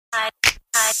Let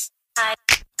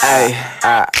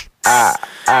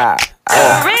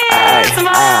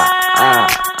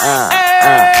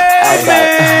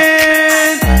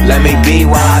me be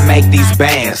while I make these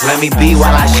bands. Let me be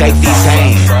while I shake these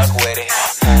hands.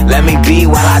 Let me be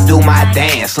while I do my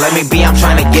dance. Let me be, I'm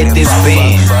trying to get this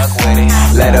band.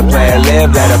 Let a player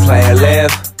live, let a player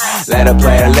live. Let a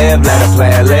player live, let a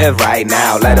player live right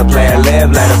now. Let a player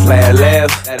live, let a player live.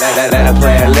 Let a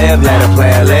player live, let a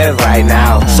player live right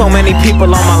now. So many people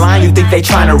on my line, you think they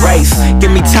tryna race.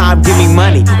 Give me time, give me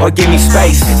money, or give me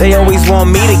space. They always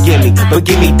want me to give me, but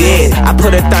give me dead. I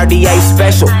put a 38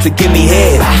 special to give me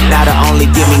head. Now the only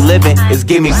give me living is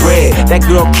give me bread. That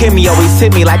girl Kimmy always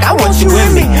hit me like I want you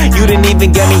in me. You didn't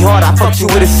even get me hard, I fucked you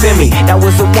with a semi. That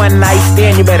was a one night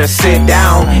stand, you better sit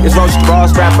down. Is Roach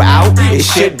Gigz rapper out? Is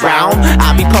shit brown?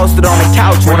 I be posted on the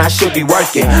couch when I should be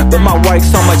working, but my work's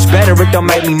so much better it don't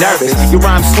make me nervous. You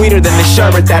rhyme sweeter than the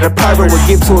sherbet that a pervert would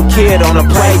give to a kid on a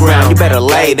playground. You better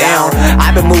lay down.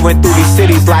 I've been moving through these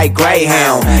cities like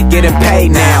Greyhound, getting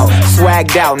paid now,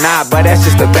 swagged out, nah, but that's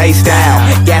just the base style.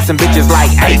 Gassing bitches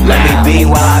like 8. Let me be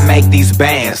while I make these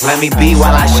bands. Let me be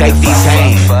while I shake these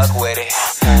hands.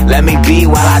 Let me be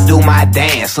while I do my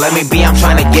dance. Let me be, I'm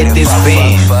trying to get this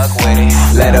band.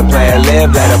 Let a player live,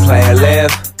 let a player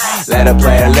live. Let a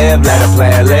player live, let a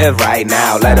player live right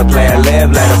now. Let a player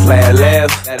live, let a player live.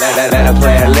 Let a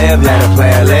player live, let a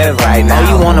player live right now. Oh,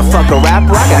 you wanna fuck a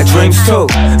rapper? I got dreams too.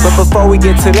 But before we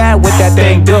get to that, what that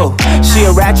thing do? She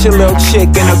a ratchet little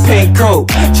chick in a pink coat,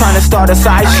 trying to start a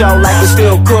sideshow like it's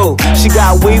still cool. She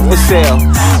got weed for sale,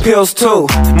 pills too.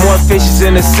 More fishes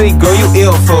in the sea, girl, you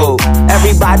ill fool.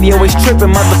 Everybody always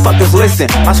tripping, motherfuckers listen.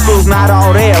 My screw's not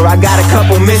all there, I got a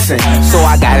couple missing. So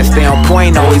I gotta stay on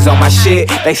point, always on my shit.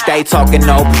 They stay talking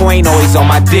no point, always on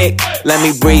my dick. Let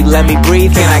me breathe,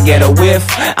 can I get a whiff?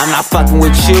 I'm not fucking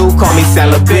with you, call me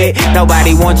celibate.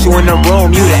 Nobody wants you in the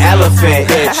room, you the elephant,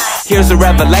 bitch. Here's a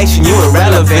revelation, you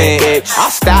irrelevant, bitch. I'll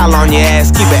style on your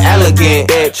ass, keep it elegant,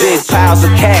 bitch. Big piles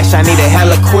of cash, I need it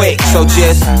hella quick. So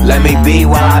just let me be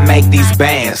while I make these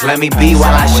bands. Let me be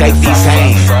while I shake these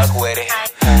hands.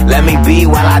 Let me be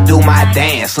while I do my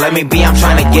dance. Let me be, I'm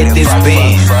trying to get this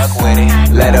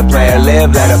band. Let a player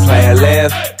live, let a player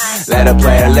live. Let a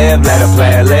player live, let a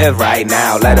player live right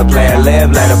now. Let a player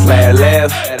live, let a player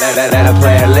live. Let a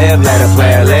player live, let a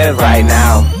player live right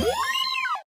now.